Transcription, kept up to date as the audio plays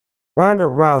Ronda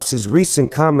Rousey's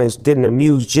recent comments didn't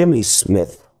amuse Jimmy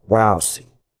Smith. Rousey,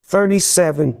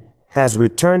 37, has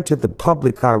returned to the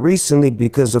public eye recently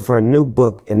because of her new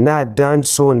book, and not done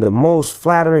so in the most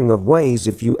flattering of ways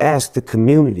if you ask the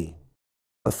community.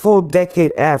 A full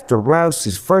decade after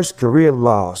Rousey's first career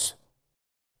loss,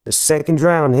 the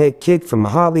second-round head kick from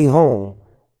Holly Holm,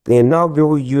 the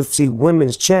inaugural UFC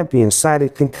Women's Champion,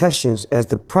 cited concussions as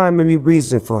the primary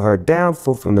reason for her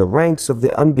downfall from the ranks of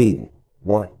the unbeaten.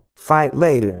 One fight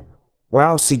later,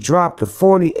 Rousey dropped a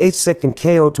 48-second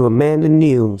KO to Amanda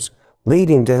Nunes,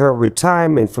 leading to her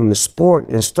retirement from the sport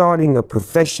and starting a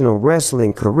professional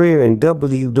wrestling career in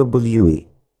WWE.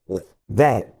 With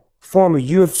that, former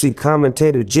UFC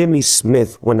commentator Jimmy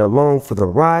Smith went along for the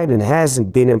ride and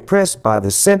hasn't been impressed by the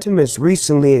sentiments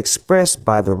recently expressed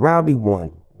by the Rowdy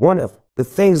One. One of the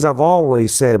things I've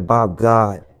always said about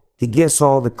God, he gets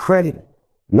all the credit,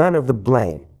 none of the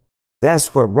blame.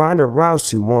 That's what Ronda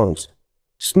Rousey wants,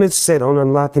 Smith said on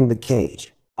Unlocking the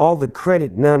Cage. All the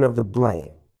credit, none of the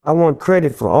blame. I want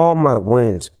credit for all my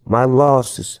wins, my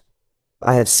losses.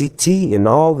 I had CT and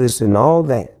all this and all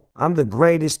that. I'm the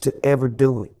greatest to ever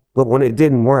do it. But when it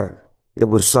didn't work, it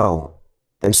was so,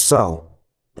 and so,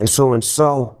 and so, and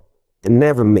so, and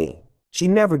never me. She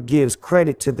never gives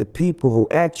credit to the people who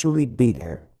actually beat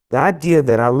her. The idea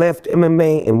that I left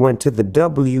MMA and went to the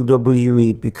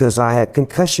WWE because I had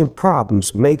concussion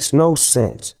problems makes no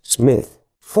sense. Smith,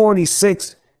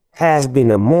 46, has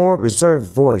been a more reserved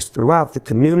voice throughout the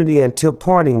community until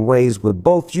parting ways with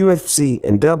both UFC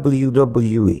and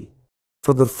WWE.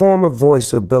 For the former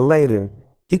voice of Bellator,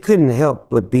 he couldn't help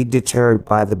but be deterred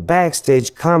by the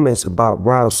backstage comments about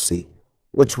Rousey,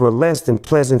 which were less than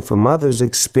pleasant from others'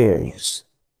 experience.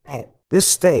 At this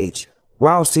stage,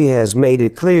 Rousey has made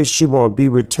it clear she won't be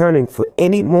returning for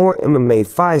any more MMA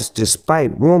fights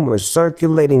despite rumors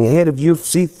circulating ahead of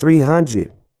UFC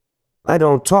 300. I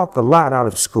don't talk a lot out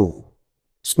of school,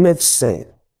 Smith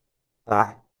said.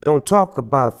 I don't talk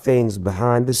about things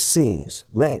behind the scenes.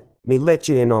 Let me let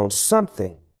you in on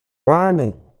something.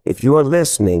 Ronnie, if you are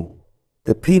listening,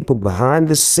 the people behind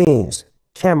the scenes,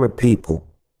 camera people,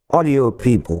 audio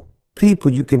people, people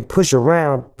you can push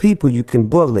around, people you can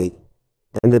bully,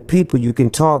 and the people you can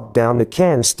talk down that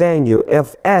can't stand your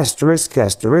ass.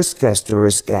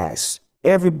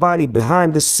 Everybody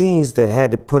behind the scenes that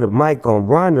had to put a mic on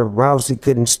Ronda Rousey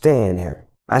couldn't stand her.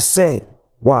 I said,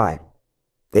 why?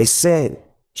 They said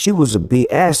she was a B**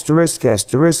 to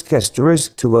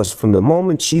us from the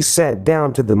moment she sat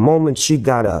down to the moment she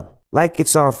got up. Like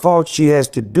it's our fault she has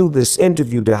to do this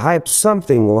interview to hype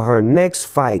something or her next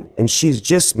fight, and she's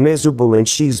just miserable and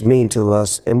she's mean to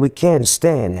us and we can't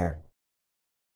stand her.